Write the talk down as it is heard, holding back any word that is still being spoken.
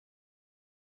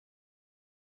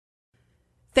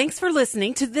Thanks for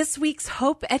listening to this week's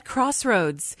Hope at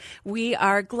Crossroads. We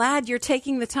are glad you're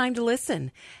taking the time to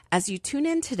listen. As you tune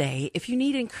in today, if you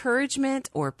need encouragement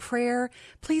or prayer,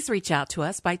 please reach out to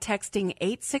us by texting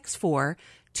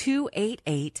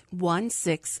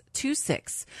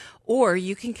 864-288-1626. Or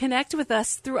you can connect with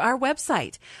us through our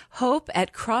website,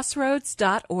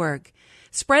 hopeatcrossroads.org.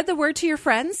 Spread the word to your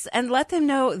friends and let them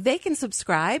know they can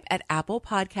subscribe at Apple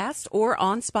Podcasts or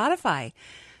on Spotify.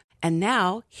 And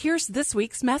now, here's this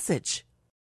week's message.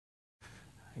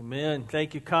 Amen.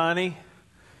 Thank you, Connie.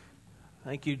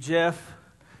 Thank you, Jeff.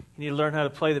 You need to learn how to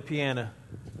play the piano.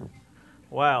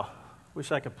 Wow.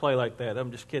 Wish I could play like that. I'm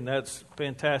just kidding. That's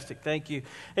fantastic. Thank you.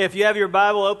 Hey, if you have your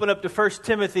Bible, open up to 1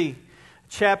 Timothy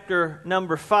chapter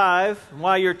number 5. And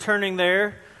while you're turning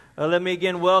there, let me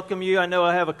again welcome you. I know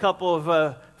I have a couple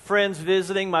of friends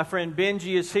visiting. My friend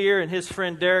Benji is here and his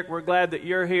friend Derek. We're glad that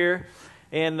you're here.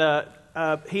 And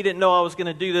he didn't know I was going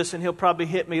to do this, and he'll probably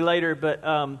hit me later, but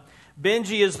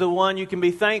Benji is the one you can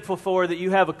be thankful for that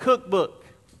you have a cookbook,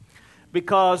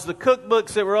 because the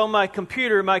cookbooks that were on my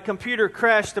computer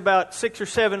crashed about 6 or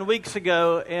 7 weeks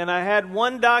ago, and I had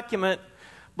one document,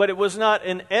 but it was not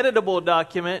an editable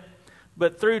document,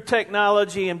 but through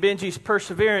technology and Benji's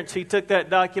perseverance, he took that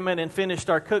document and finished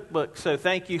our cookbook. So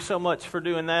thank you so much for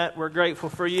doing that. We're grateful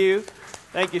for you.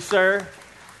 Thank you, sir.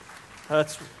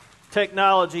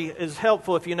 Technology is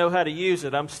helpful if you know how to use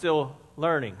it. I'm still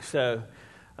learning. So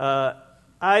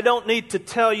I don't need to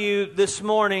tell you this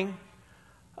morning,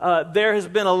 there has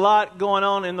been a lot going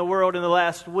on in the world in the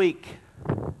last week.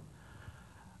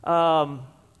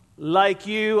 Like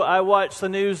you, I watched the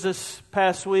news this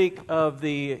past week of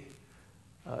the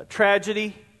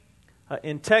tragedy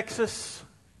in Texas,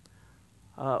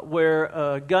 where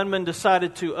a gunman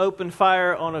decided to open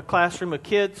fire on a classroom of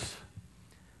kids.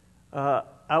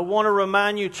 I want to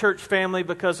remind you, church family,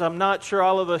 because I'm not sure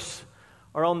all of us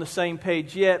are on the same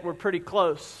page yet. We're pretty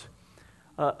close.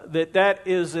 That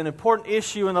is an important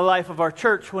issue in the life of our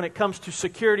church when it comes to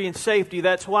security and safety.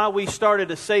 That's why we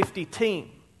started a safety team.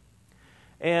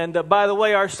 And by the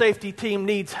way, our safety team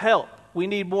needs help. We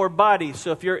need more bodies.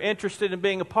 So if you're interested in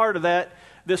being a part of that,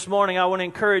 this morning I want to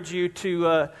encourage you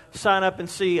to sign up and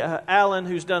see Alan,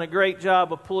 who's done a great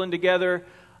job of pulling together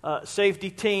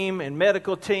safety team and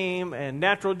medical team and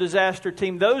natural disaster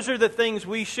team. Those are the things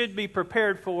we should be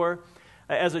prepared for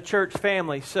as a church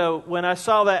family. So when I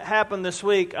saw that happen this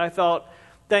week, I thought,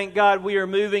 thank God we are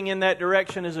moving in that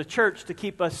direction as a church to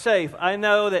keep us safe. I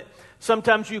know that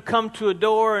sometimes you come to a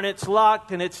door and it's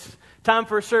locked and it's time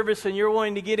for a service and you're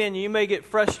wanting to get in. You may get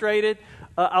frustrated.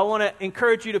 I want to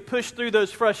encourage you to push through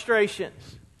those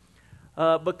frustrations.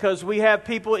 Because we have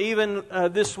people, even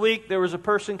this week, there was a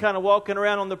person kind of walking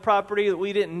around on the property that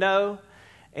we didn't know.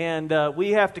 And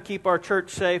we have to keep our church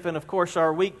safe. And, of course,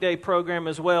 our weekday program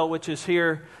as well, which is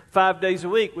here 5 days a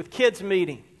week with kids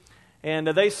meeting. And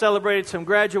they celebrated some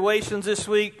graduations this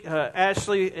week.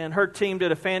 Ashley and her team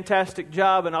did a fantastic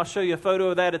job. And I'll show you a photo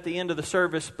of that at the end of the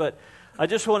service. But I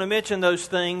just want to mention those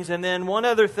things. And then one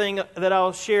other thing that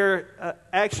I'll share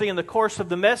actually in the course of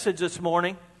the message this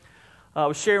morning. I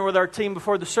was sharing with our team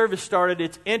before the service started.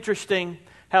 It's interesting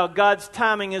how God's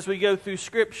timing as we go through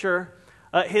Scripture,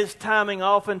 His timing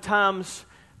oftentimes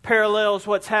parallels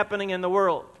what's happening in the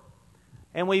world.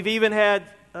 And we've even had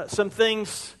some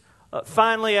things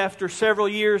finally after several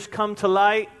years come to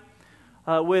light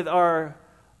with our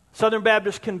Southern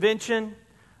Baptist Convention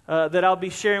that I'll be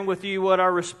sharing with you what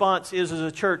our response is as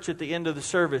a church at the end of the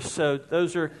service. So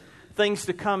those are things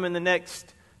to come in the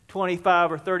next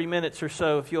 25 or 30 minutes or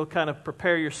so, if you'll kind of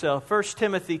prepare yourself. 1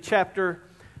 Timothy chapter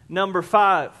number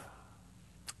 5.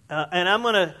 And I'm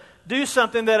going to do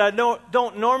something that I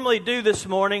don't normally do this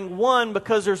morning. One,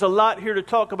 because there's a lot here to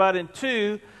talk about. And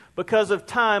two, because of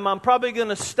time. I'm probably going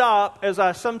to stop, as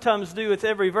I sometimes do with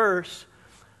every verse,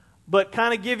 but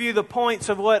kind of give you the points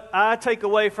of what I take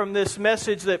away from this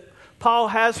message that Paul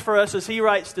has for us as he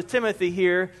writes to Timothy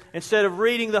here. Instead of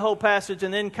reading the whole passage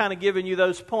and then kind of giving you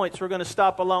those points, we're going to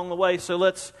stop along the way. So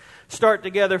let's start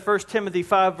together. 1 Timothy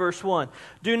 5 verse 1.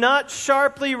 Do not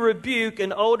sharply rebuke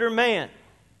an older man,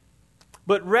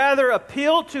 but rather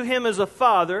appeal to him as a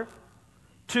father,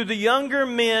 to the younger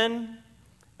men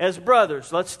as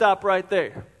brothers. Let's stop right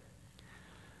there.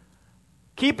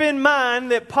 Keep in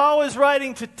mind that Paul is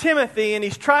writing to Timothy and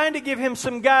he's trying to give him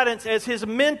some guidance as his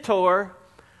mentor,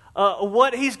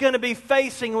 what he's going to be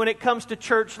facing when it comes to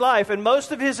church life. And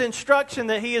most of his instruction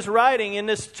that he is writing in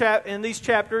these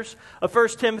chapters of 1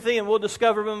 Timothy, and we'll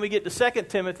discover when we get to 2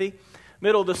 Timothy,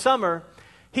 middle of the summer,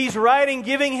 he's writing,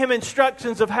 giving him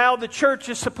instructions of how the church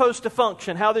is supposed to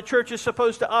function, how the church is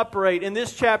supposed to operate. In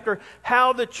this chapter,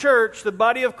 how the church, the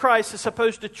body of Christ, is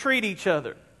supposed to treat each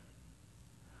other.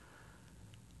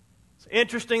 It's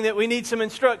interesting that we need some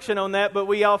instruction on that, but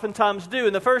we oftentimes do.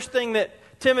 And the first thing that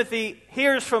Timothy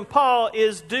hears from Paul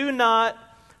is, do not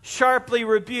sharply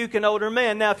rebuke an older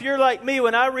man. Now, if you're like me,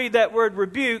 when I read that word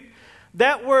rebuke,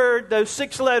 that word, those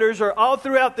 6 letters, are all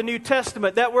throughout the New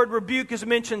Testament. That word rebuke is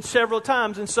mentioned several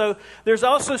times. And so there's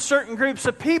also certain groups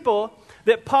of people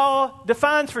that Paul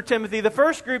defines for Timothy. The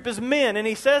first group is men, and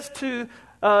he says to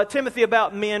Timothy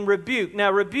about men, rebuke.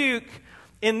 Now, rebuke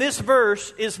in this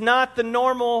verse is not the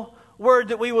normal word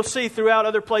that we will see throughout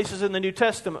other places in the New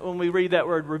Testament when we read that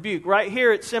word rebuke. Right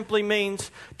here it simply means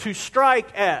to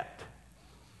strike at,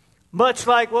 much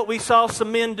like what we saw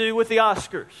some men do with the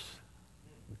Oscars.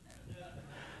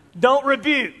 Don't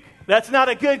rebuke. That's not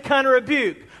a good kind of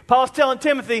rebuke. Paul's telling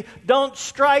Timothy, don't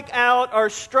strike out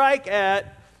or strike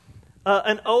at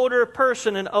an older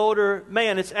person, an older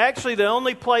man. It's actually the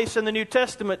only place in the New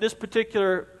Testament this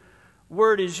particular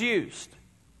word is used.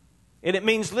 And it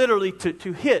means literally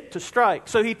to hit, to strike.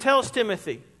 So he tells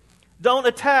Timothy, don't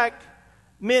attack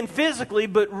men physically,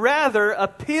 but rather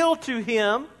appeal to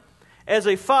him as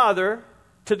a father,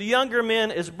 to the younger men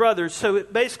as brothers. So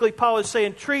basically Paul is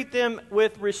saying, treat them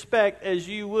with respect as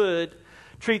you would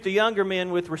treat the younger men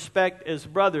with respect as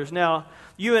brothers. Now,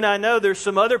 you and I know there's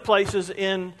some other places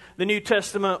in the New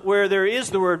Testament where there is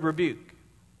the word rebuke.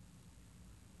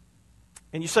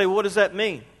 And you say, well, what does that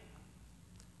mean?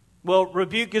 Well,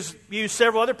 rebuke is used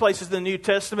several other places in the New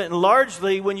Testament, and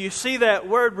largely when you see that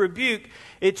word rebuke,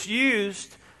 it's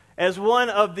used as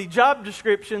one of the job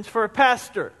descriptions for a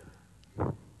pastor.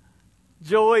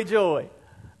 Joy, joy.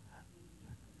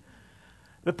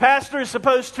 The pastor is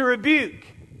supposed to rebuke.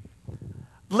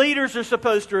 Leaders are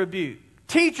supposed to rebuke.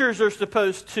 Teachers are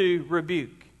supposed to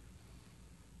rebuke.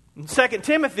 In 2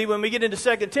 Timothy, when we get into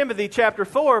 2 Timothy chapter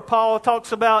 4, Paul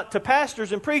talks about to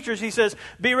pastors and preachers, he says,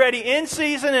 be ready in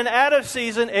season and out of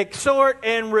season, exhort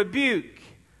and rebuke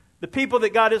the people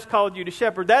that God has called you to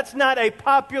shepherd. That's not a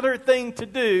popular thing to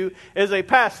do as a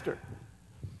pastor.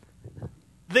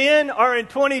 Then or in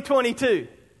 2022.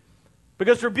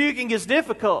 Because rebuking is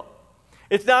difficult.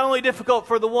 It's not only difficult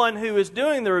for the one who is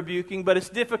doing the rebuking, but it's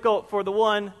difficult for the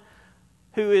one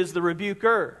who is the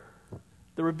rebuker.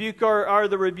 The rebuker or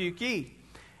the rebukee.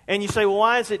 And you say, well,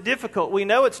 why is it difficult? We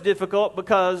know it's difficult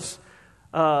because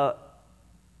the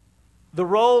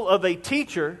role of a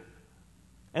teacher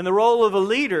and the role of a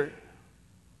leader,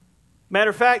 matter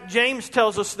of fact, James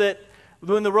tells us that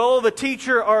when the role of a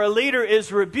teacher or a leader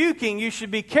is rebuking, you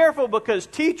should be careful because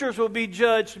teachers will be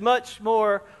judged much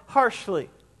more harshly.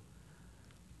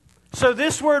 So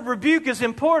this word rebuke is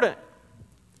important.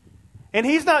 And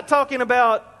he's not talking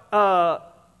about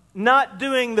not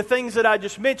doing the things that I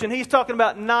just mentioned. He's talking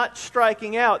about not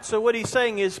striking out. So what he's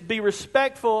saying is be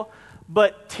respectful,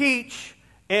 but teach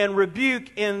and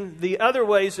rebuke in the other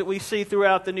ways that we see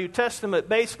throughout the New Testament.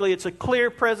 Basically, it's a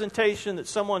clear presentation that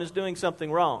someone is doing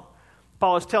something wrong.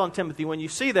 Paul is telling Timothy, when you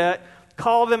see that,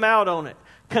 call them out on it.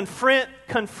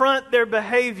 Confront their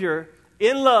behavior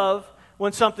in love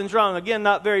when something's wrong. Again,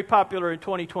 not very popular in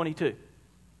 2022.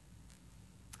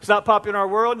 It's not popular in our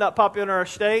world, not popular in our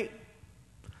state.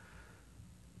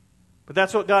 But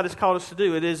that's what God has called us to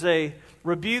do. It is a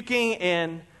rebuking,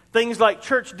 and things like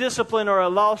church discipline are a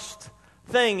lost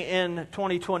thing in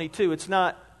 2022. It's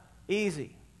not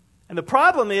easy. And the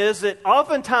problem is that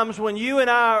oftentimes when you and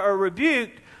I are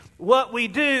rebuked, what we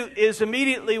do is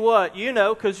immediately what? You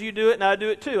know, because you do it and I do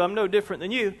it too. I'm no different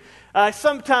than you.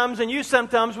 Sometimes, and you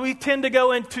sometimes, we tend to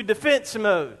go into defense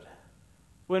mode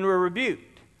when we're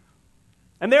rebuked.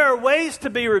 And there are ways to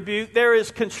be rebuked. There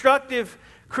is constructive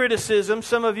criticism.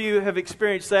 Some of you have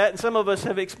experienced that, and some of us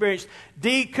have experienced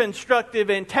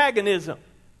deconstructive antagonism,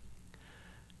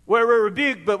 where we're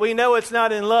rebuked, but we know it's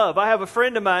not in love. I have a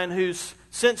friend of mine who's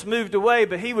since moved away,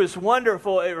 but he was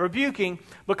wonderful at rebuking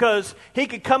because he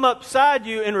could come upside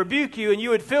you and rebuke you, and you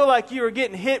would feel like you were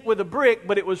getting hit with a brick,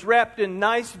 but it was wrapped in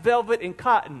nice velvet and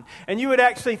cotton. And you would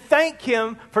actually thank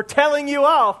him for telling you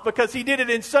off because he did it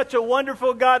in such a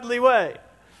wonderful, godly way.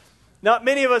 Not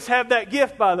many of us have that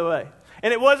gift, by the way.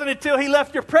 And it wasn't until he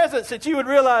left your presence that you would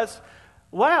realize,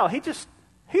 wow, he just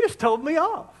told me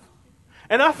off.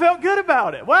 And I felt good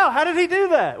about it. Wow, how did he do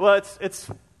that? Well, it's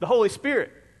the Holy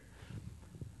Spirit.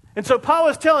 And so Paul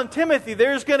is telling Timothy,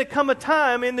 there's going to come a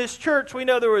time in this church. We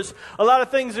know there was a lot of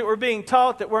things that were being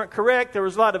taught that weren't correct. There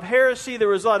was a lot of heresy. There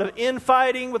was a lot of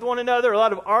infighting with one another, a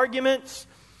lot of arguments.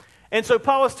 And so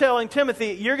Paul is telling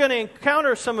Timothy, you're going to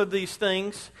encounter some of these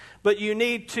things, but you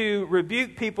need to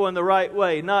rebuke people in the right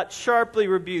way, not sharply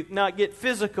rebuke, not get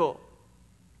physical,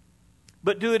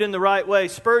 but do it in the right way.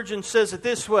 Spurgeon says it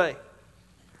this way: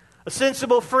 a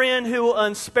sensible friend who will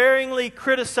unsparingly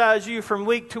criticize you from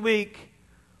week to week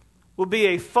will be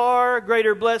a far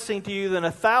greater blessing to you than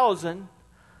 1,000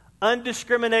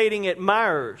 undiscriminating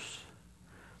admirers,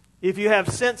 if you have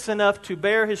sense enough to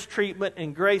bear his treatment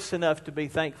and grace enough to be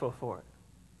thankful for it.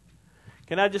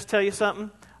 Can I just tell you something?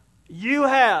 You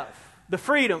have the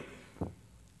freedom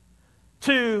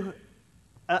to,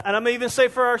 and I'm even say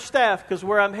for our staff, because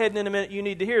where I'm heading in a minute, you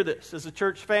need to hear this as a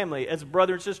church family, as a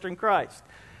brother and sister in Christ.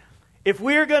 If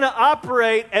we're going to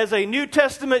operate as a New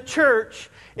Testament church,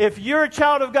 if you're a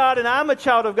child of God and I'm a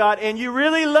child of God and you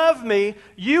really love me,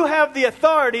 you have the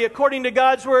authority, according to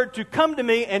God's word, to come to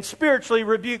me and spiritually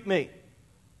rebuke me.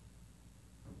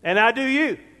 And I do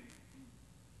you.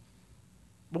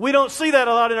 But we don't see that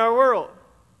a lot in our world.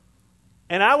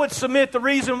 And I would submit the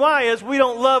reason why is we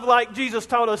don't love like Jesus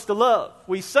taught us to love.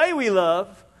 We say we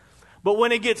love, but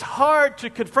when it gets hard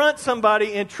to confront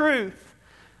somebody in truth,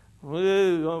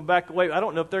 we'll back away. I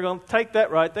don't know if they're going to take that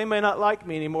right. They may not like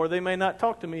me anymore. They may not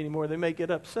talk to me anymore. They may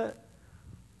get upset.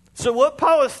 So what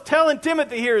Paul is telling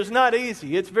Timothy here is not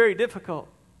easy. It's very difficult.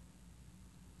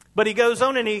 But he goes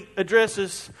on and he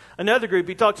addresses another group.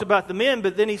 He talks about the men,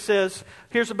 but then he says,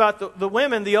 here's about the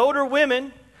women. The older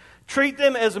women, treat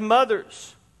them as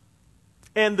mothers.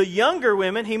 And the younger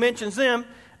women, he mentions them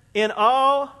in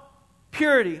all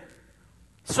purity.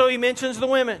 So he mentions the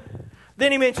women.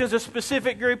 Then he mentions a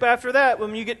specific group after that.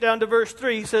 When you get down to verse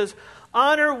 3, he says,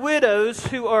 honor widows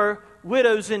who are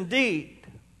widows indeed.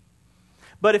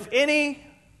 But if any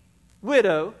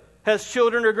widow has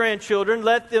children or grandchildren,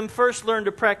 let them first learn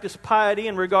to practice piety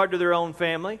in regard to their own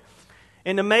family,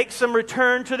 and to make some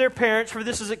return to their parents, for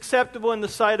this is acceptable in the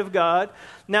sight of God.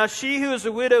 Now she who is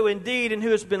a widow indeed and who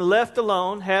has been left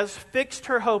alone has fixed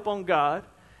her hope on God,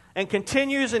 and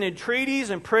continues in entreaties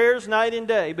and prayers night and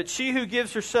day. But she who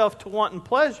gives herself to wanton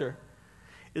pleasure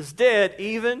is dead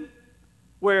even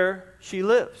where she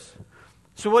lives.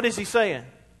 So what is he saying?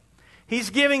 He's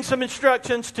giving some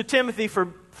instructions to Timothy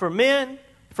for men,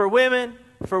 for women,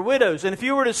 for widows. And if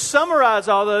you were to summarize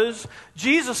all those,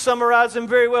 Jesus summarized them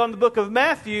very well in the book of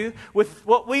Matthew with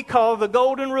what we call the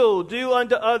golden rule: do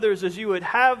unto others as you would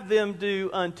have them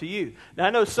do unto you. Now I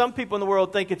know some people in the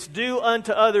world think it's do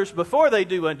unto others before they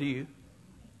do unto you,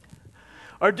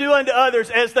 or do unto others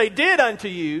as they did unto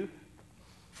you,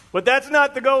 but that's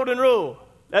not the golden rule.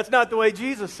 That's not the way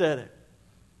Jesus said it.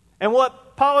 And what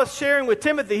Paul is sharing with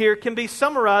Timothy here can be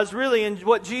summarized really in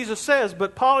what Jesus says,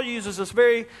 but Paul uses this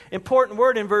very important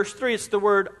word in verse 3. It's the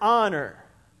word honor.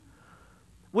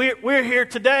 We're here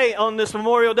today on this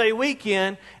Memorial Day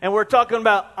weekend, and we're talking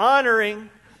about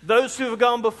honoring those who have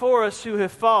gone before us, who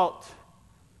have fought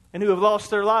and who have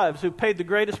lost their lives, who have paid the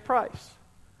greatest price.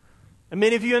 And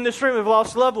many of you in this room have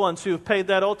lost loved ones who have paid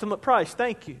that ultimate price.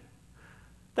 Thank you.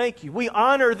 Thank you. We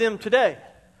honor them today.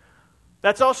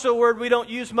 That's also a word we don't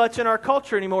use much in our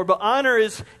culture anymore. But honor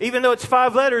is, even though it's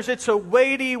 5 letters, it's a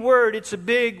weighty word. It's a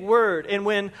big word. And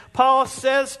when Paul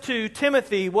says to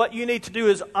Timothy, what you need to do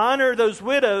is honor those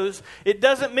widows, it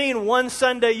doesn't mean one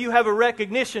Sunday you have a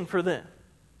recognition for them.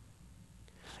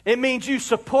 It means you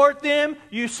support them,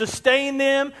 you sustain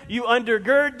them, you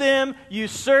undergird them, you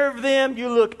serve them, you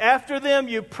look after them,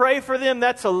 you pray for them.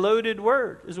 That's a loaded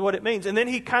word, is what it means. And then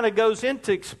he kind of goes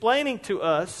into explaining to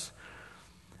us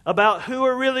about who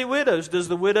are really widows. Does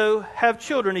the widow have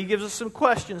children? He gives us some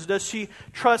questions. Does she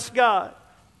trust God?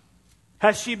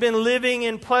 Has she been living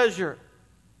in pleasure?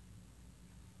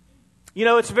 You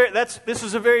know, this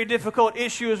is a very difficult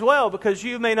issue as well, because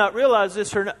you may not realize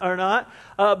this or not,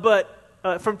 but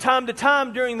from time to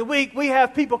time during the week, we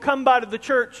have people come by to the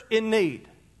church in need.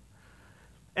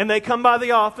 And they come by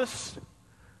the office,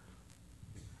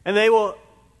 and they will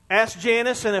ask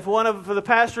Janice, and if one of the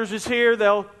pastors is here,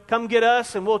 they'll come get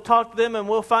us, and we'll talk to them, and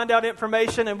we'll find out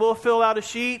information, and we'll fill out a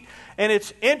sheet. And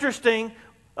it's interesting,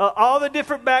 all the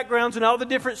different backgrounds and all the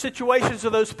different situations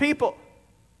of those people.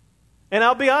 And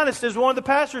I'll be honest, as one of the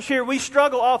pastors here, we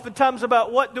struggle oftentimes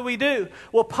about what do we do.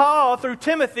 Well, Paul, through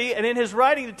Timothy, and in his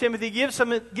writing to Timothy, gives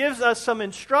us some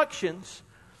instructions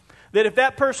that if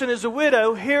that person is a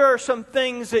widow, here are some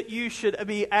things that you should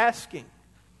be asking.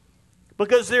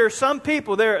 Because there are some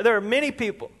people, there are many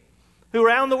people who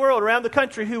around the world, around the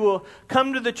country, who will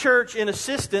come to the church in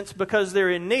assistance because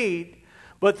they're in need.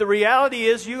 But the reality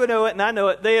is, you know it and I know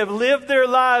it, they have lived their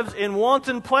lives in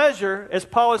wanton pleasure, as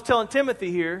Paul is telling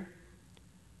Timothy here.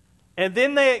 And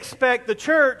then they expect the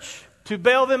church to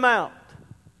bail them out.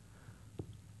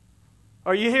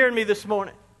 Are you hearing me this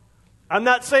morning? I'm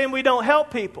not saying we don't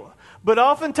help people. But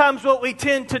oftentimes what we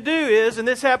tend to do is, and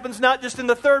this happens not just in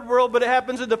the third world, but it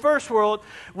happens in the first world,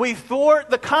 we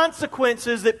thwart the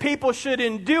consequences that people should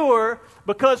endure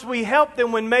because we help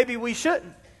them when maybe we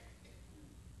shouldn't.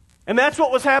 And that's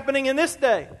what was happening in this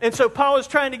day. And so Paul is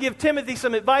trying to give Timothy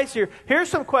some advice here. Here's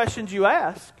some questions you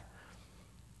ask.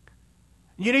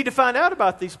 You need to find out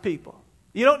about these people.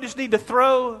 You don't just need to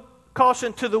throw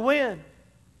caution to the wind.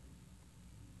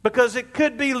 Because it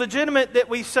could be legitimate that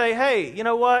we say, hey, you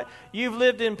know what? You've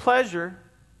lived in pleasure.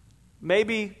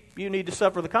 Maybe you need to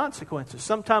suffer the consequences.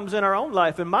 Sometimes in our own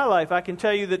life, in my life, I can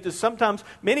tell you that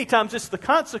many times it's the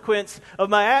consequence of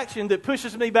my action that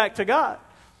pushes me back to God.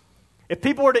 If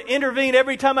people were to intervene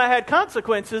every time I had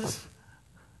consequences,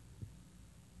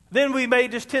 then we may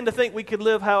just tend to think we could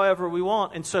live however we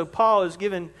want. And so Paul has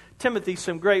given Timothy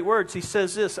some great words. He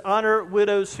says this, honor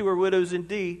widows who are widows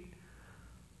indeed.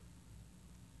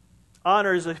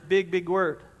 Honor is a big, big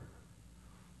word.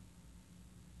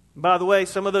 By the way,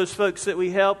 some of those folks that we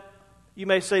help, you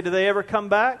may say, do they ever come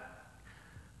back?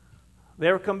 Do they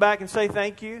ever come back and say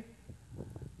thank you?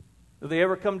 Do they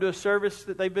ever come to a service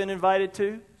that they've been invited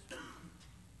to?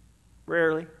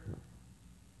 Rarely.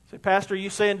 Say, Pastor, are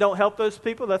you saying don't help those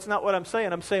people? That's not what I'm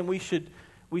saying. I'm saying we should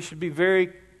be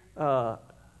very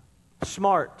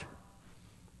smart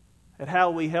at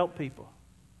how we help people.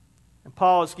 And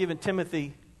Paul has given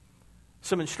Timothy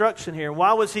some instruction here. And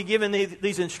why was he given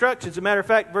these instructions? As a matter of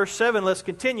fact, verse 7, let's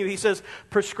continue. He says,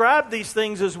 prescribe these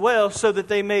things as well so that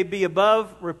they may be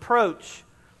above reproach.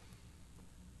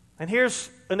 And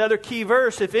here's another key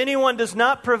verse. If anyone does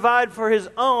not provide for his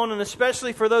own, and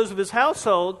especially for those of his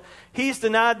household, he's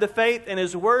denied the faith and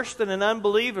is worse than an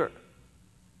unbeliever.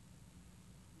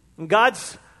 And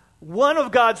one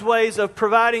of God's ways of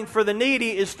providing for the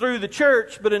needy is through the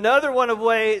church, but another one of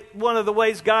the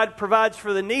ways God provides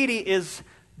for the needy is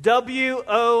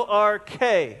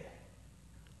W-O-R-K,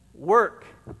 work.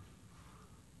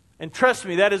 And trust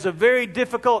me, that is a very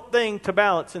difficult thing to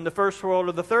balance in the first world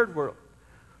or the third world.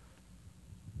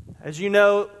 As you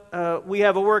know, we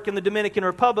have a work in the Dominican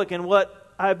Republic, and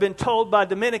what I've been told by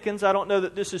Dominicans, I don't know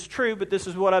that this is true, but this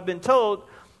is what I've been told,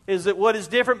 is that what is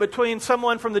different between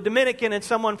someone from the Dominican and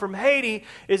someone from Haiti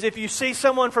is if you see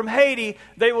someone from Haiti,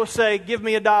 they will say, give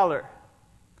me $1.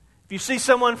 If you see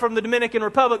someone from the Dominican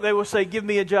Republic, they will say, give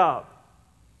me a job.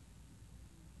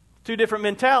 Two different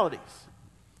mentalities.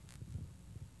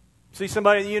 See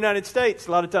somebody in the United States,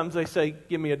 a lot of times they say,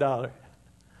 give me $1.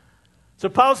 So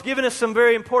Paul's given us some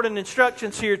very important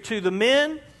instructions here to the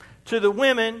men, to the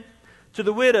women, to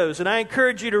the widows. And I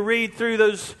encourage you to read through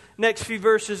those next few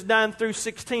verses 9 through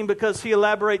 16 because he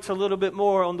elaborates a little bit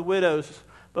more on the widows.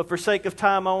 But for sake of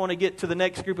time, I want to get to the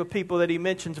next group of people that he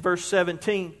mentions, verse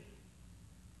 17. It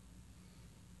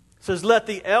says, let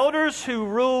the elders who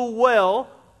rule well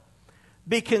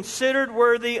be considered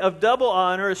worthy of double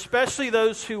honor, especially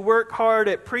those who work hard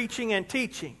at preaching and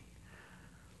teaching.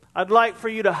 I'd like for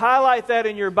you to highlight that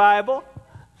in your Bible.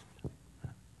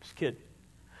 Just kidding.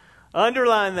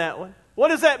 Underline that one. What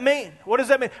does that mean? What does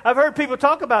that mean? I've heard people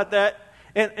talk about that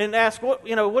and ask, what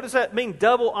does that mean?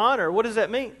 Double honor. What does that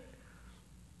mean?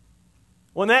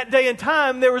 Well, in that day and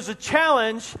time, there was a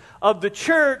challenge of the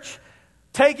church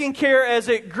taking care as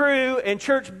it grew and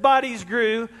church bodies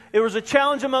grew. It was a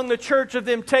challenge among the church of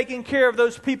them taking care of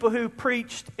those people who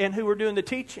preached and who were doing the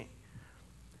teaching.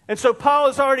 And so Paul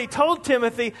has already told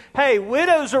Timothy, hey,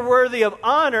 widows are worthy of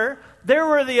honor. They're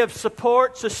worthy of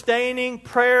support, sustaining,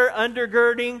 prayer,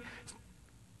 undergirding.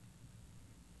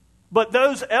 But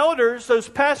those elders, those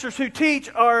pastors who teach,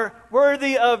 are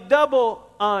worthy of double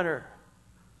honor.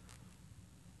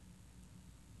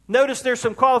 Notice there's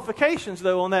some qualifications,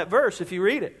 though, on that verse if you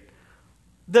read it.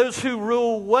 Those who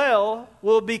rule well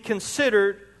will be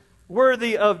considered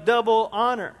worthy of double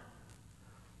honor.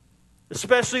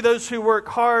 Especially those who work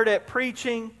hard at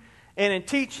preaching and in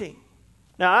teaching.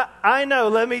 Now, I know,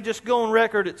 let me just go on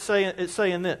record at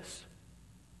saying this.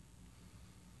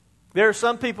 There are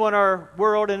some people in our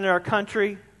world and in our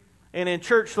country and in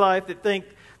church life that think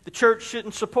the church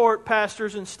shouldn't support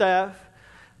pastors and staff.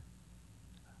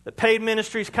 That paid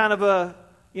ministry is kind of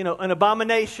an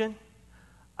abomination.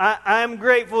 I'm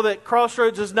grateful that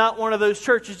Crossroads is not one of those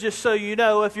churches, just so you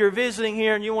know. If you're visiting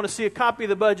here and you want to see a copy of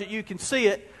the budget, you can see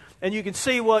it. And you can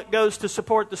see what goes to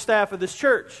support the staff of this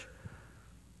church.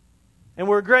 And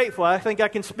we're grateful. I think I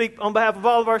can speak on behalf of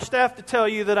all of our staff to tell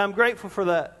you that I'm grateful for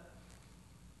that.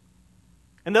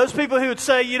 And those people who would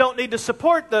say you don't need to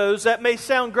support those, that may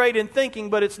sound great in thinking,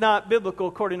 but it's not biblical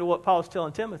according to what Paul's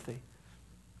telling Timothy.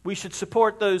 We should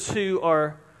support those who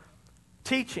are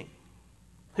teaching,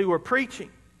 who are preaching.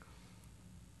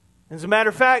 As a matter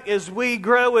of fact, as we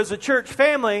grow as a church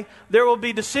family, there will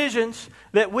be decisions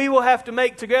that we will have to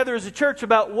make together as a church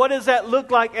about what does that look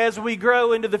like as we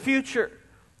grow into the future.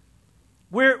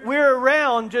 We're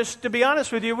around, just to be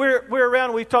honest with you, we're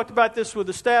around, we've talked about this with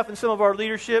the staff and some of our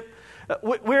leadership,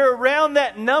 we're around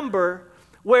that number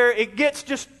where it gets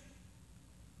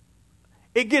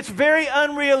very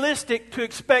unrealistic to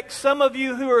expect some of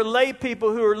you who are lay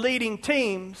people who are leading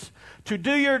teams to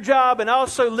do your job and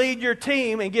also lead your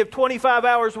team and give 25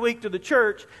 hours a week to the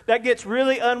church. That gets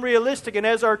really unrealistic, and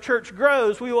as our church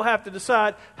grows, we will have to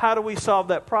decide, how do we solve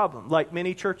that problem, like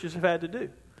many churches have had to do.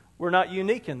 We're not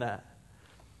unique in that.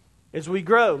 As we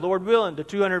grow, Lord willing, to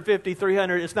 250,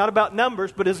 300, it's not about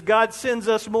numbers, but as God sends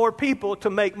us more people to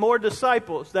make more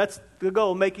disciples, that's the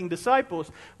goal, making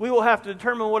disciples, we will have to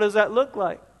determine what does that look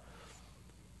like.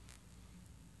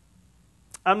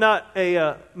 I'm not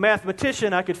a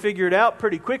mathematician. I could figure it out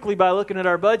pretty quickly by looking at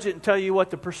our budget and tell you what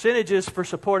the percentage is for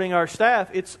supporting our staff.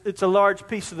 It's a large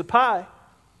piece of the pie.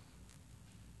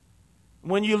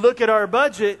 When you look at our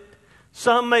budget,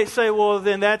 some may say, well,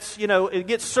 then that's, it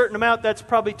gets a certain amount, that's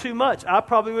probably too much. I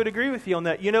probably would agree with you on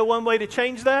that. You know one way to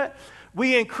change that?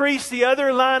 We increase the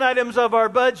other line items of our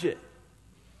budget.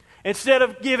 Instead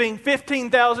of giving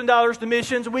 $15,000 to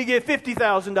missions, we give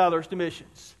 $50,000 to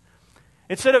missions.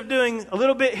 Instead of doing a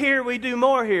little bit here, we do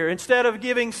more here. Instead of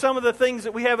giving some of the things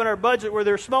that we have in our budget where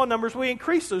they're small numbers, we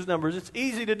increase those numbers. It's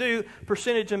easy to do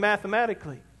percentage and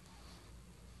mathematically.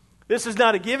 This is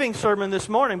not a giving sermon this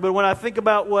morning, but when I think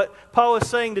about what Paul is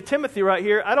saying to Timothy right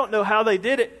here, I don't know how they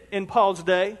did it in Paul's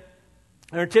day,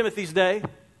 or Timothy's day,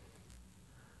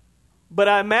 but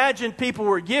I imagine people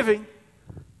were giving,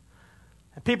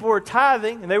 and people were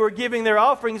tithing, and they were giving their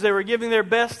offerings, they were giving their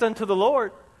best unto the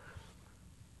Lord.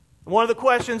 One of the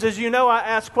questions, as you know, I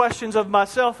ask questions of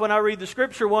myself when I read the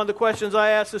Scripture. One of the questions I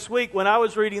asked this week when I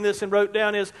was reading this and wrote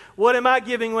down is, what am I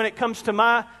giving when it comes to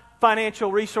my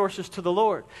financial resources to the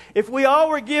Lord? If we all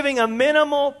were giving a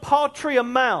minimal, paltry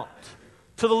amount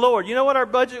to the Lord, you know what our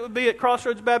budget would be at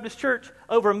Crossroads Baptist Church?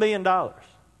 Over $1 million.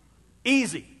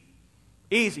 Easy.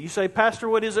 Easy. You say, Pastor,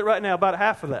 what is it right now? About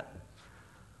half of that.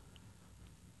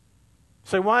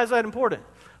 Say, why is that important?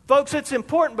 Folks, it's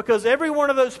important because every one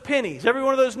of those pennies, every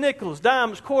one of those nickels,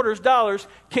 dimes, quarters, dollars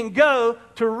can go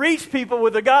to reach people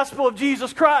with the gospel of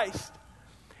Jesus Christ.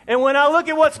 And when I look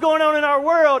at what's going on in our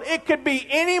world, it could be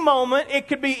any moment, it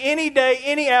could be any day,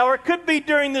 any hour, it could be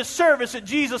during this service that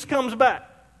Jesus comes back.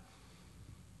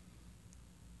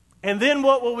 And then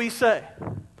what will we say?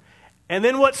 And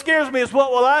then what scares me is,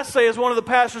 what will I say as one of the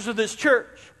pastors of this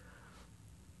church?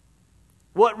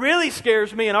 What really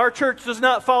scares me, and our church does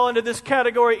not fall into this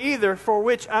category either, for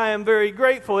which I am very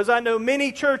grateful, is I know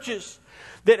many churches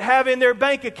that have in their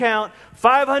bank account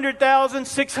 $500,000,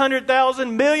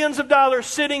 $600,000, millions of dollars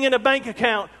sitting in a bank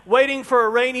account waiting for a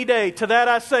rainy day. To that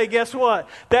I say, guess what?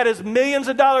 That is millions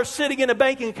of dollars sitting in a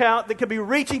banking account that could be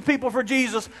reaching people for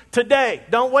Jesus today.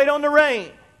 Don't wait on the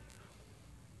rain,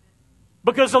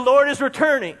 because the Lord is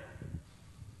returning. You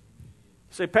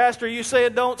say, Pastor, you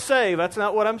said don't save. That's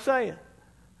not what I'm saying.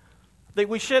 I think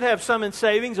we should have some in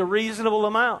savings, a reasonable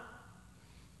amount.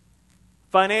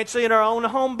 Financially, in our own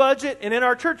home budget and in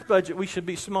our church budget, we should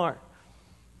be smart.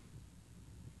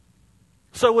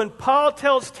 So when Paul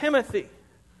tells Timothy,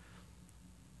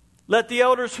 let the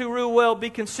elders who rule well be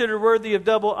considered worthy of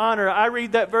double honor, I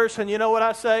read that verse and you know what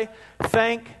I say?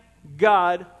 Thank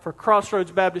God for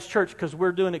Crossroads Baptist Church, because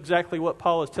we're doing exactly what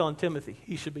Paul is telling Timothy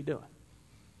he should be doing.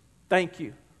 Thank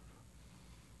you.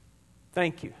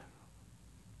 Thank you.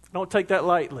 Don't take that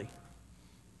lightly.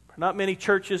 There are not many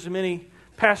churches and many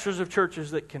pastors of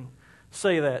churches that can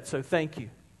say that, so thank you.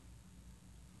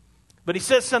 But he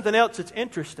says something else that's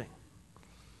interesting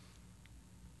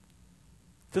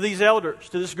to these elders,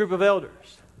 to this group of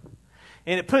elders.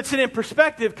 And it puts it in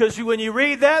perspective, because when you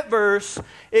read that verse,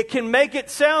 it can make it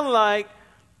sound like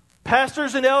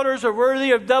pastors and elders are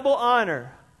worthy of double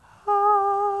honor.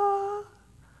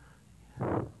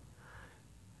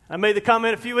 I made the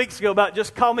comment a few weeks ago about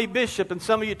just call me bishop, and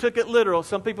some of you took it literal.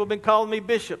 Some people have been calling me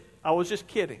bishop. I was just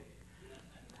kidding.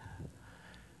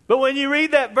 But when you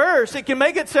read that verse, it can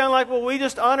make it sound like, well, we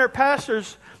just honor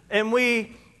pastors and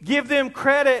we give them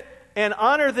credit and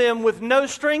honor them with no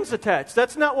strings attached.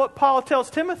 That's not what Paul tells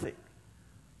Timothy.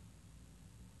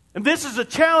 And this is a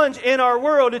challenge in our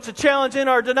world. It's a challenge in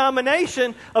our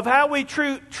denomination of how we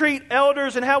treat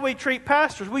elders and how we treat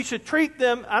pastors. We should treat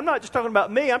them, I'm not just talking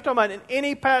about me, I'm talking about in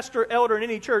any pastor, elder in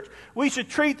any church. We should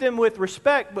treat them with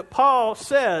respect. But Paul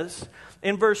says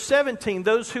in verse 17,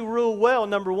 those who rule well,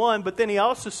 number one. But then he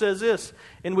also says this,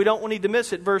 and we don't need to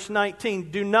miss it, verse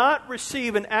 19. Do not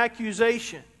receive an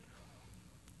accusation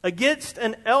against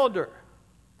an elder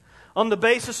on the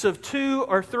basis of 2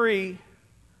 or 3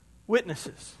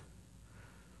 witnesses.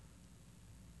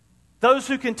 Those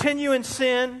who continue in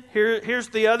sin, here's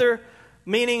the other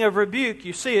meaning of rebuke.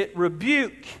 You see it,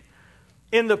 rebuke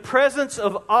in the presence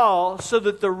of all, so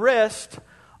that the rest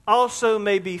also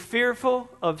may be fearful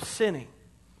of sinning.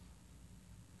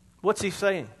 What's he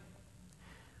saying?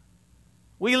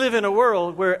 We live in a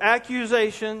world where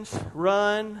accusations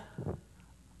run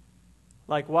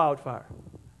like wildfire.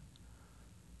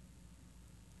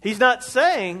 He's not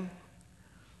saying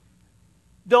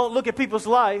don't look at people's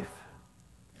life.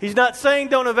 He's not saying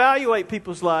don't evaluate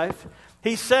people's life.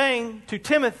 He's saying to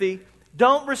Timothy,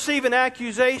 don't receive an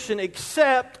accusation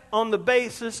except on the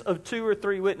basis of 2 or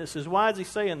 3 witnesses. Why is he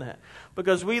saying that?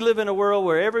 Because we live in a world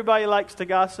where everybody likes to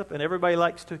gossip and everybody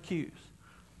likes to accuse.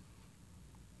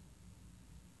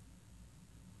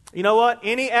 You know what?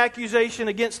 Any accusation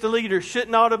against the leader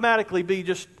shouldn't automatically be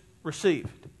just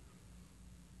received.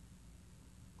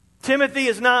 Timothy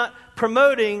is not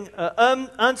promoting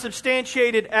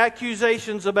unsubstantiated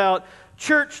accusations about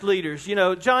church leaders. You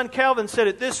know, John Calvin said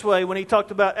it this way when he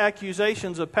talked about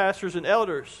accusations of pastors and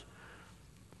elders.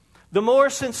 The more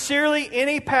sincerely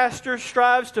any pastor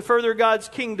strives to further God's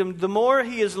kingdom, the more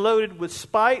he is loaded with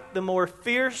spite, the more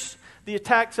fierce the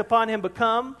attacks upon him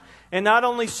become. And not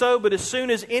only so, but as soon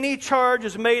as any charge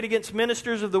is made against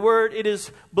ministers of the word, it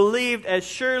is believed as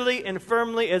surely and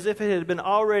firmly as if it had been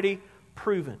already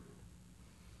proven.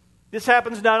 This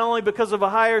happens not only because of a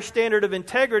higher standard of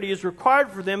integrity is required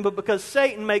for them, but because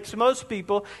Satan makes most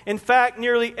people, in fact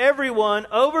nearly everyone,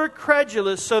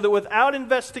 over-credulous so that without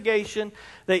investigation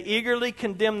they eagerly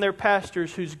condemn their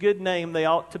pastors whose good name they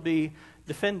ought to be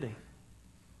defending.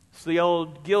 It's the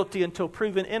old guilty until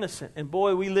proven innocent. And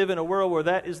boy, we live in a world where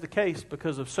that is the case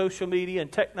because of social media and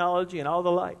technology and all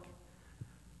the like.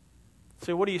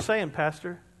 So what are you saying,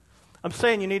 Pastor? I'm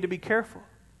saying you need to be careful.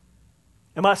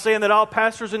 Am I saying that all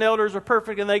pastors and elders are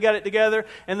perfect and they got it together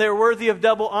and they're worthy of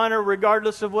double honor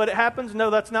regardless of what happens? No,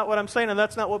 that's not what I'm saying, and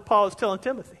that's not what Paul is telling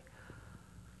Timothy.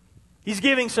 He's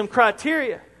giving some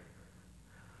criteria.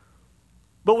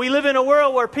 But we live in a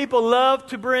world where people love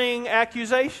to bring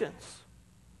accusations.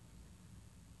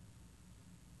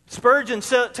 Spurgeon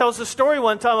tells a story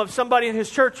one time of somebody in his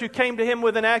church who came to him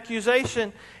with an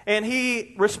accusation, and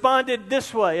he responded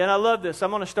this way, and I love this.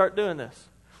 I'm going to start doing this.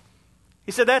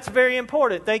 He said, that's very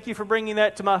important. Thank you for bringing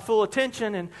that to my full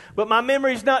attention. But my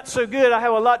memory's not so good. I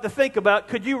have a lot to think about.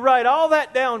 Could you write all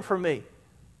that down for me?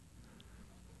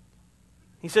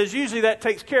 He says, usually that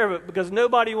takes care of it because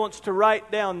nobody wants to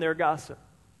write down their gossip.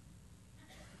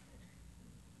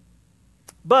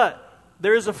 But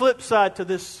there is a flip side to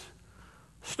this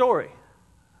story.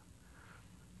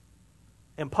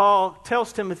 And Paul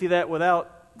tells Timothy that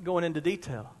without going into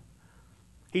detail.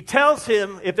 He tells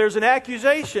him, if there's an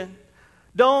accusation,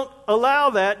 don't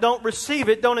allow that, don't receive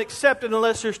it, don't accept it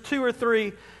unless there's 2 or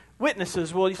 3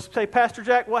 witnesses. Well, you say, Pastor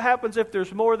Jack, what happens if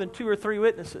there's more than 2 or 3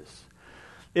 witnesses?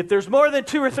 If there's more than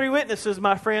 2 or 3 witnesses,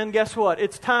 my friend, guess what?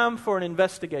 It's time for an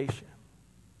investigation.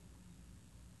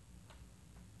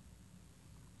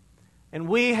 And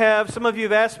we have, some of you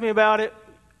have asked me about it,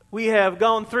 we have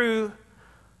gone through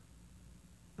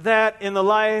that in the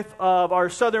life of our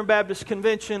Southern Baptist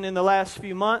Convention in the last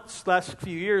few months, last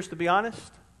few years, to be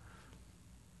honest.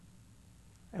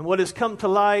 And what has come to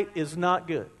light is not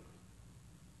good.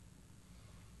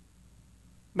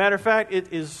 Matter of fact,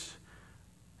 it is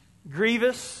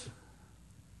grievous.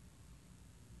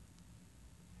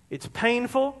 It's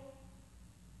painful.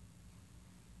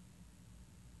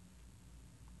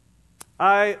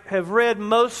 I have read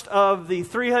most of the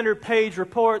 300-page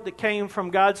report that came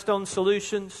from Godstone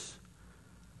Solutions,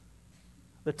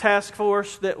 the task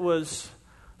force that was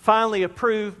finally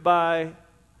approved by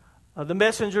the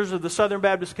messengers of the Southern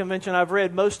Baptist Convention. I've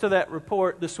read most of that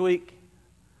report this week.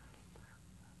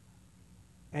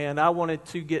 And I wanted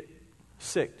to get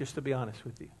sick, just to be honest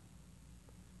with you.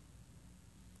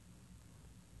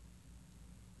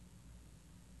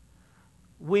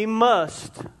 We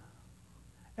must,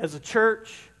 as a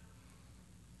church,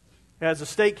 as a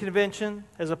state convention,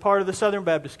 as a part of the Southern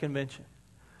Baptist Convention,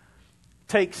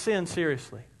 take sin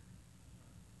seriously.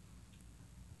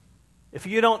 If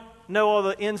you don't know all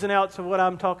the ins and outs of what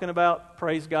I'm talking about,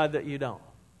 praise God that you don't.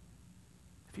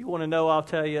 If you want to know, I'll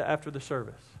tell you after the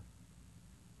service.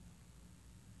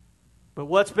 But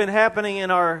what's been happening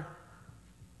in our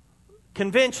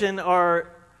convention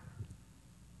are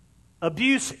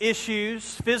abuse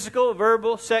issues, physical,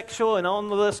 verbal, sexual, and on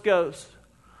the list goes.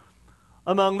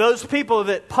 Among those people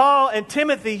that Paul and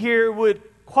Timothy here would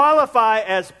qualify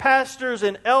as pastors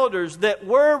and elders that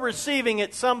were receiving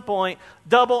at some point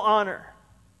double honor.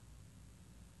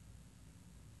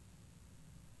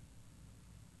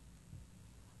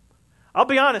 I'll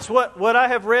be honest, what I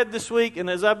have read this week, and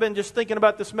as I've been just thinking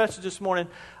about this message this morning,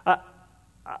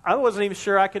 I wasn't even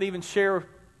sure I could even share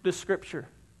this scripture.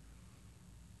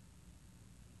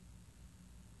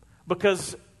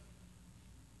 Because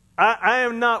I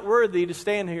am not worthy to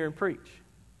stand here and preach.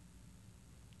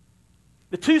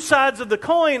 The two sides of the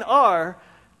coin are,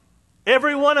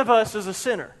 every one of us is a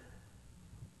sinner.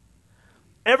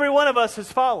 Every one of us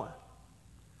has fallen.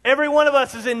 Every one of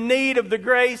us is in need of the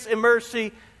grace and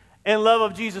mercy and love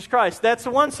of Jesus Christ. That's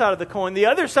the one side of the coin. The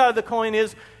other side of the coin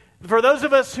is, for those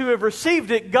of us who have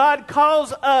received it, God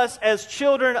calls us as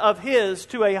children of His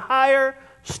to a higher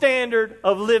standard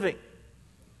of living.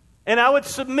 And I would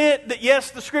submit that,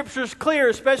 yes, the Scripture is clear,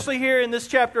 especially here in this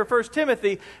chapter of 1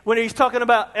 Timothy, when he's talking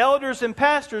about elders and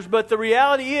pastors, but the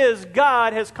reality is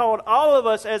God has called all of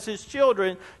us as His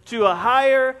children to a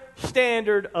higher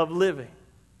standard of living.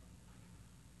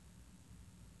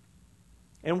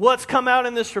 And what's come out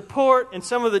in this report and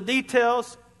some of the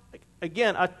details,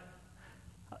 again, I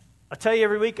tell you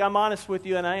every week I'm honest with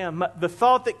you, and I am. The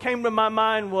thought that came to my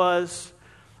mind was,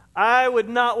 I would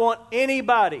not want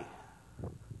anybody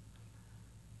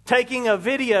taking a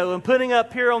video and putting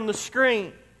up here on the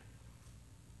screen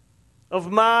of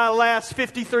my last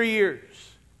 53 years.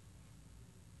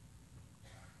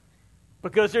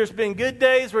 Because there's been good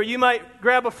days where you might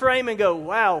grab a frame and go,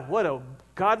 wow, what a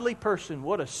godly person,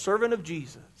 what a servant of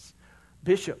Jesus,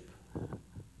 Bishop.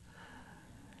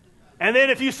 And then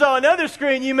if you saw another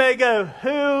screen, you may go,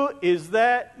 who is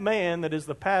that man that is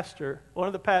the pastor, one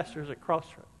of the pastors at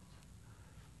Crossroads?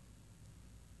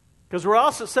 Because we're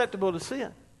all susceptible to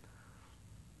sin.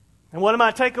 And one of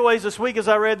my takeaways this week as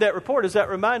I read that report is that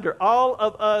reminder, all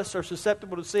of us are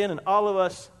susceptible to sin and all of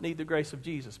us need the grace of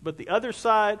Jesus. But the other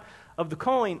side of the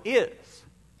coin is,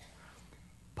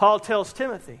 Paul tells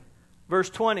Timothy, verse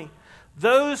 20,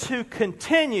 those who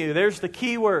continue, there's the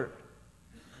key word.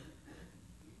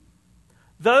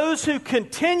 Those who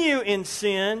continue in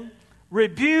sin,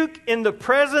 rebuke in the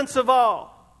presence of all,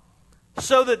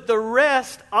 so that the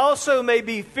rest also may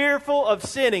be fearful of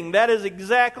sinning. That is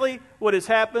exactly what has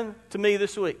happened to me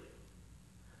this week.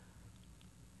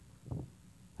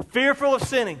 Fearful of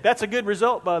sinning. That's a good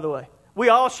result, by the way. We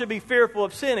all should be fearful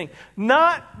of sinning.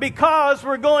 Not because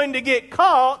we're going to get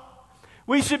caught.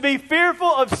 We should be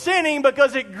fearful of sinning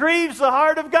because it grieves the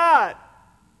heart of God.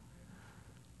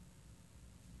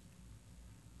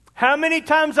 How many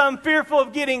times I'm fearful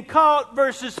of getting caught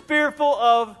versus fearful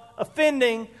of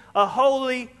offending a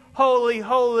holy, holy,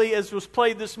 holy, as was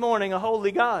played this morning, a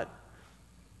holy God.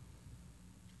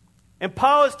 And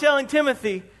Paul is telling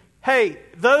Timothy, hey,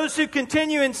 those who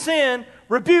continue in sin,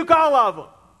 rebuke all of them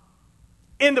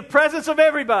in the presence of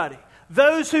everybody.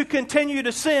 Those who continue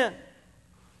to sin.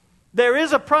 There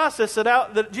is a process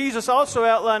that Jesus also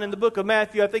outlined in the book of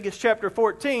Matthew, I think it's chapter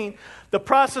 14. The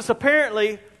process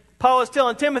apparently, Paul is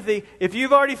telling Timothy, if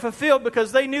you've already fulfilled,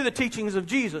 because they knew the teachings of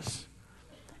Jesus.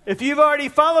 If you've already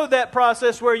followed that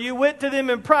process where you went to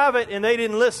them in private and they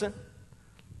didn't listen.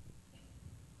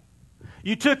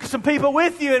 You took some people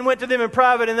with you and went to them in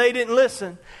private and they didn't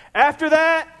listen. After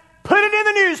that, put it in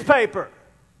the newspaper.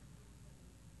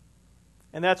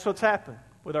 And that's what's happened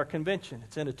with our convention.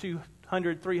 It's in a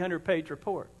 200, 300-page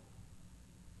report.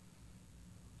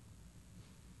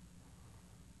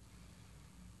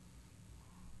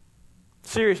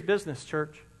 Serious business,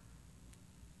 church.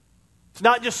 It's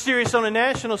not just serious on a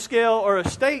national scale or a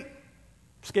state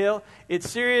scale. It's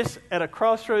serious at a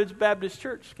Crossroads Baptist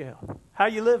Church scale. How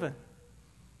you living?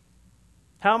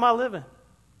 How am I living?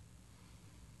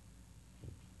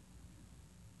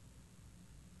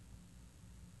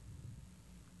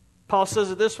 Paul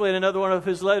says it this way in another one of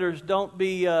his letters, don't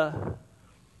be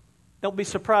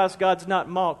surprised God's not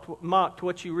mocked.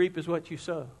 What you reap is what you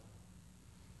sow.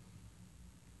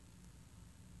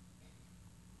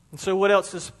 And so what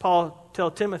else does Paul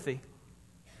tell Timothy?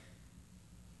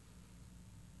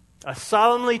 I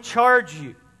solemnly charge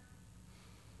you.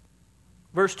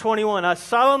 Verse 21, I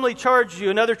solemnly charge you.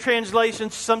 In other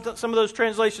translations, some of those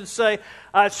translations say,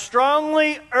 I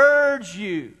strongly urge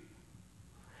you.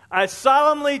 I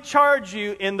solemnly charge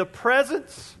you in the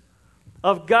presence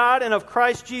of God and of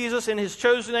Christ Jesus and His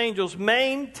chosen angels,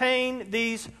 maintain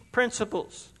these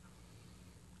principles.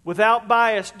 Without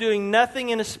bias, doing nothing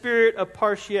in a spirit of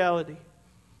partiality.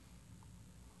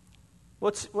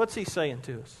 What's he saying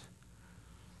to us?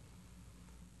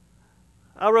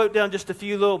 I wrote down just a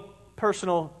few little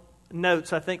personal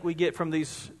notes I think we get from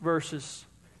these verses.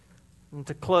 And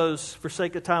to close, for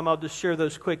sake of time, I'll just share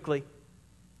those quickly.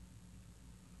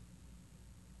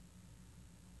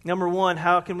 Number one,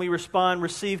 how can we respond?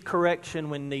 Receive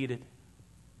correction when needed.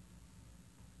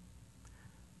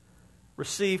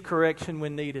 receive correction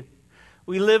when needed.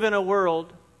 We live in a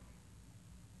world,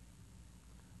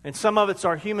 and some of it's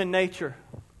our human nature,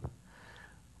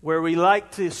 where we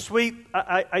like to sweep.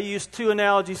 I use two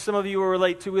analogies some of you will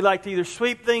relate to. We like to either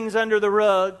sweep things under the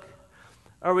rug,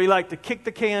 or we like to kick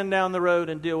the can down the road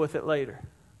and deal with it later.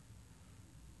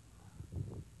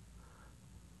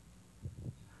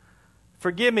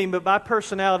 Forgive me, but my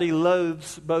personality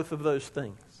loathes both of those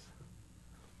things.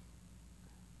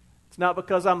 It's not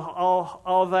because I'm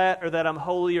all that or that I'm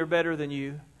holy or better than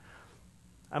you.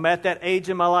 I'm at that age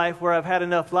in my life where I've had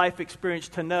enough life experience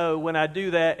to know when I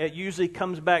do that, it usually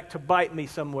comes back to bite me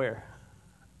somewhere.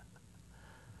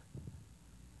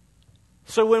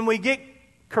 So when we get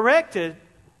corrected,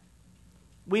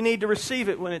 we need to receive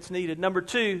it when it's needed. Number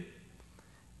two,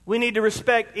 we need to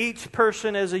respect each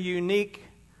person as a unique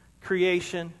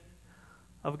creation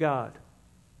of God.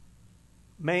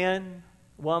 Man,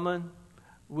 woman,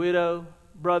 widow,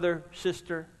 brother,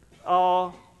 sister,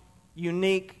 all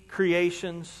unique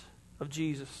creations of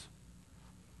Jesus.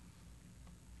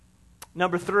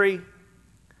 Number three,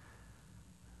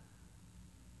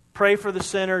 pray for the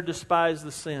sinner, despise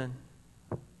the sin.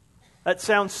 That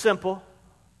sounds simple.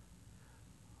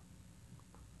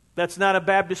 That's not a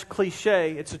Baptist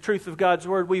cliche. It's the truth of God's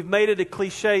Word. We've made it a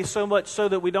cliche so much so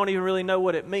that we don't even really know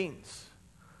what it means.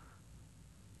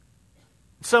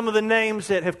 Some of the names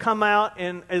that have come out,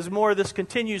 and as more of this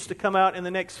continues to come out in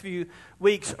the next few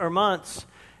weeks or months,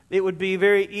 it would be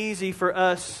very easy for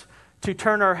us to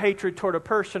turn our hatred toward a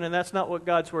person, and that's not what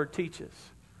God's Word teaches.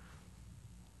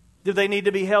 Do they need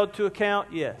to be held to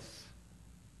account? Yes.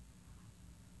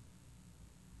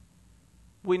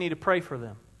 We need to pray for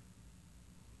them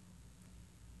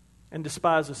and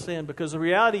despise the sin, because the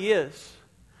reality is,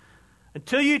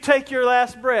 until you take your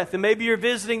last breath, and maybe you're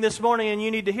visiting this morning and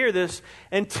you need to hear this,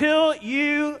 until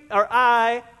you or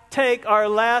I take our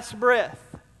last breath,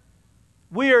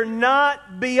 we are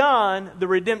not beyond the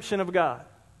redemption of God.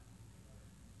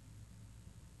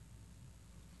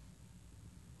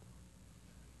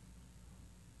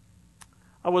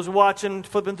 I was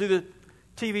flipping through the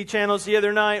TV channels the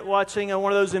other night, watching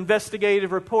one of those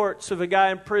investigative reports of a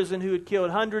guy in prison who had killed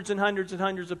hundreds and hundreds and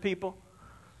hundreds of people.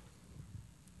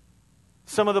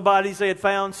 Some of the bodies they had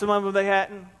found, some of them they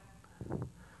hadn't.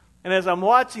 And as I'm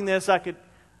watching this,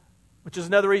 which is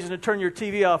another reason to turn your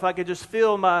TV off, I could just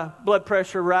feel my blood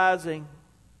pressure rising,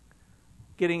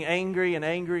 getting angry and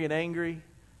angry and angry,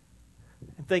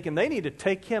 and thinking they need to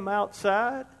take him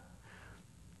outside,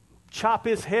 chop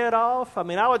his head off. I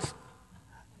mean,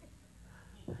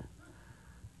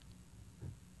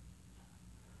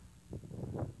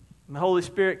 And the Holy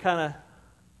Spirit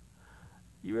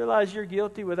you realize you're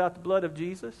guilty without the blood of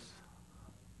Jesus?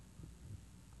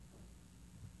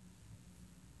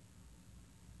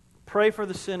 Pray for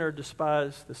the sinner,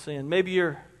 despise the sin. Maybe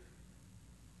you're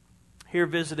here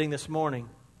visiting this morning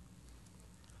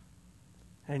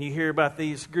and you hear about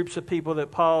these groups of people that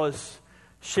Paul is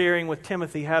sharing with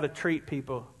Timothy how to treat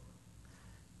people.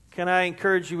 Can I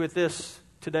encourage you with this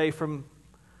today from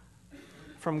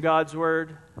God's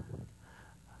Word?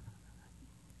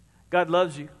 God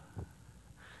loves you.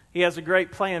 He has a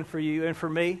great plan for you and for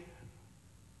me.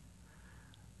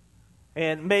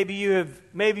 And maybe you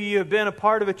have been a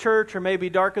part of a church, or maybe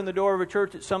darkened the door of a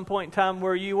church at some point in time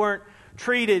where you weren't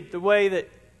treated the way that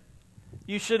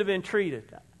you should have been treated.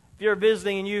 If you're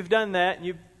visiting and you've done that, and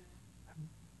you've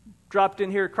dropped in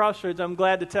here at Crossroads, I'm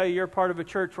glad to tell you you're part of a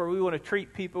church where we want to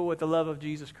treat people with the love of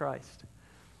Jesus Christ.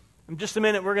 In just a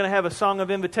minute, we're going to have a song of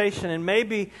invitation. And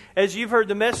maybe, as you've heard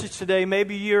the message today,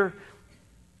 maybe you're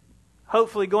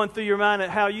hopefully going through your mind at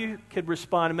how you could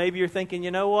respond. And maybe you're thinking,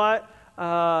 you know what?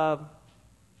 I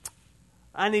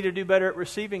need to do better at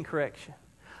receiving correction.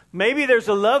 Maybe there's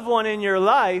a loved one in your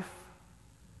life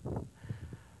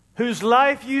whose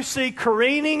life you see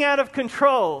careening out of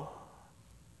control.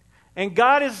 And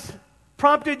God has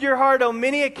prompted your heart on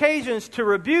many occasions to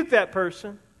rebuke that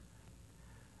person.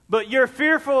 But you're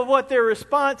fearful of what their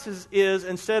response is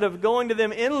instead of going to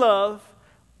them in love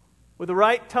with the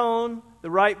right tone, the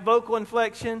right vocal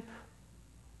inflection, and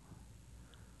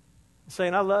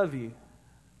saying, I love you.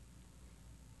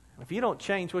 If you don't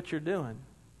change what you're doing,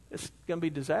 it's going to be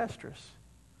disastrous.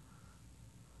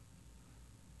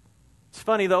 It's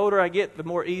funny, the older I get, the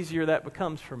more easier that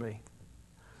becomes for me.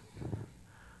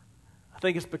 I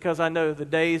think it's because I know the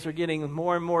days are getting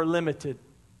more and more limited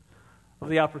of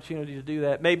the opportunity to do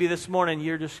that. Maybe this morning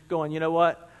you're just going, you know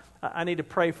what? I need to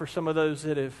pray for some of those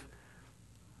that have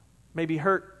maybe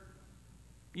hurt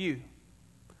you.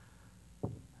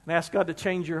 And ask God to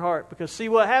change your heart. Because see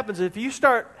what happens if you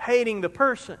start hating the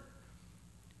person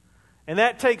and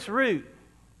that takes root,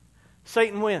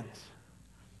 Satan wins.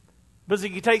 But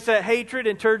he takes that hatred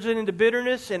and turns it into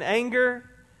bitterness and anger.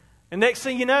 And next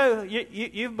thing you know,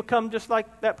 you've become just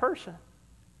like that person.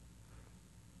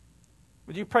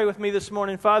 Would you pray with me this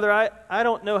morning? Father, I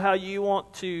don't know how you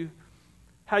want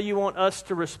us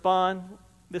to respond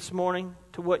this morning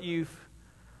to what you've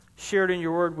shared in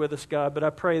your word with us, God, but I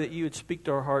pray that you would speak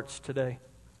to our hearts today.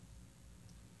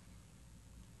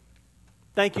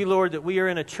 Thank you, Lord, that we are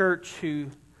in a church who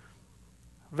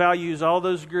values all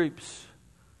those groups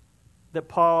that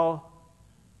Paul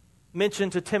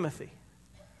mentioned to Timothy.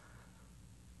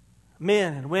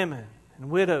 Men and women and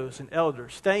widows and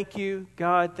elders. Thank you,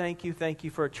 God, thank you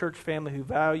for a church family who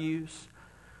values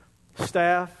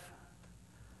staff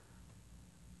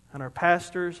and our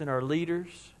pastors and our leaders.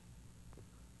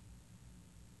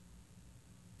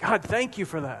 God, thank you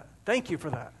for that. Thank you for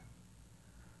that.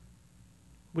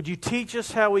 Would you teach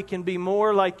us how we can be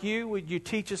more like you? Would you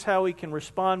teach us how we can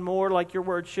respond more like your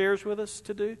word shares with us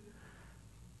to do?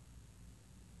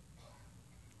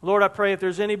 Lord, I pray if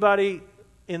there's anybody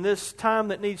in this time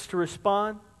that needs to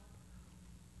respond,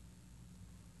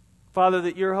 Father,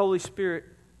 that your Holy Spirit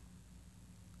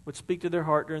would speak to their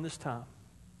heart during this time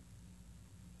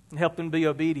and help them be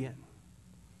obedient.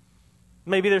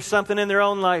 Maybe there's something in their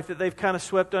own life that they've kind of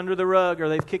swept under the rug or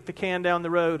they've kicked the can down the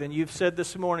road, and you've said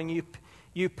this morning,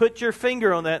 you put your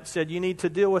finger on that and said you need to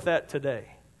deal with that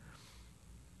today.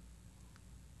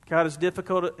 God, as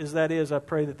difficult as that is, I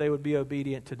pray that they would be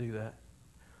obedient to do that.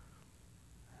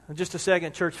 In just a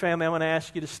second, church family, I'm going to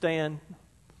ask you to stand.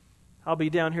 I'll be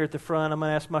down here at the front. I'm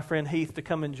going to ask my friend Heath to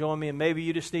come and join me, and maybe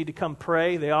you just need to come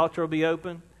pray. The altar will be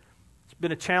open. It's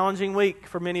been a challenging week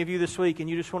for many of you this week, and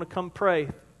you just want to come pray.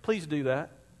 Please do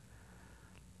that.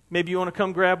 Maybe you want to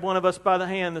come grab one of us by the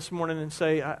hand this morning and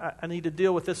say, I need to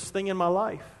deal with this thing in my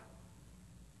life.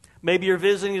 Maybe you're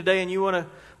visiting today and you want to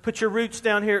put your roots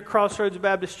down here at Crossroads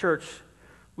Baptist Church.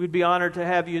 We'd be honored to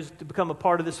have you to become a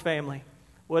part of this family.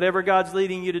 Whatever God's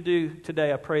leading you to do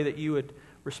today, I pray that you would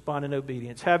respond in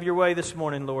obedience. Have your way this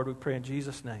morning, Lord, we pray in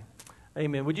Jesus' name.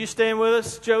 Amen. Would you stand with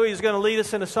us? Joey is going to lead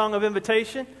us in a song of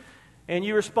invitation, and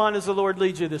you respond as the Lord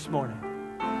leads you this morning.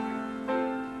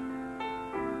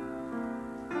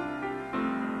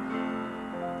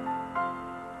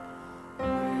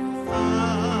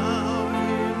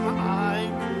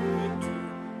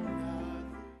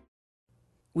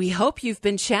 We hope you've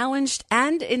been challenged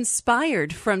and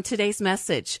inspired from today's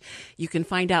message. You can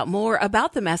find out more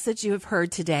about the message you have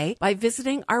heard today by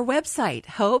visiting our website,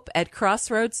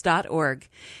 hope@crossroads.org.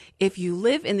 If you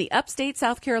live in the upstate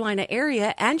South Carolina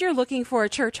area and you're looking for a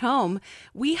church home,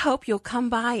 we hope you'll come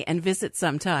by and visit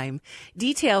sometime.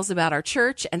 Details about our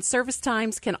church and service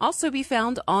times can also be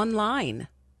found online.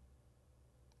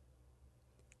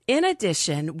 In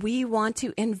addition, we want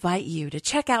to invite you to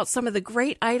check out some of the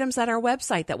great items at our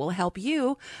website that will help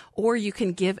you, or you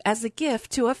can give as a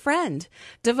gift to a friend.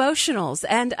 Devotionals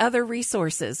and other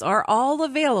resources are all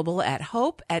available at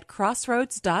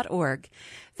hope@crossroads.org.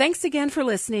 Thanks again for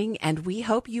listening, and we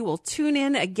hope you will tune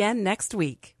in again next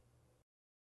week.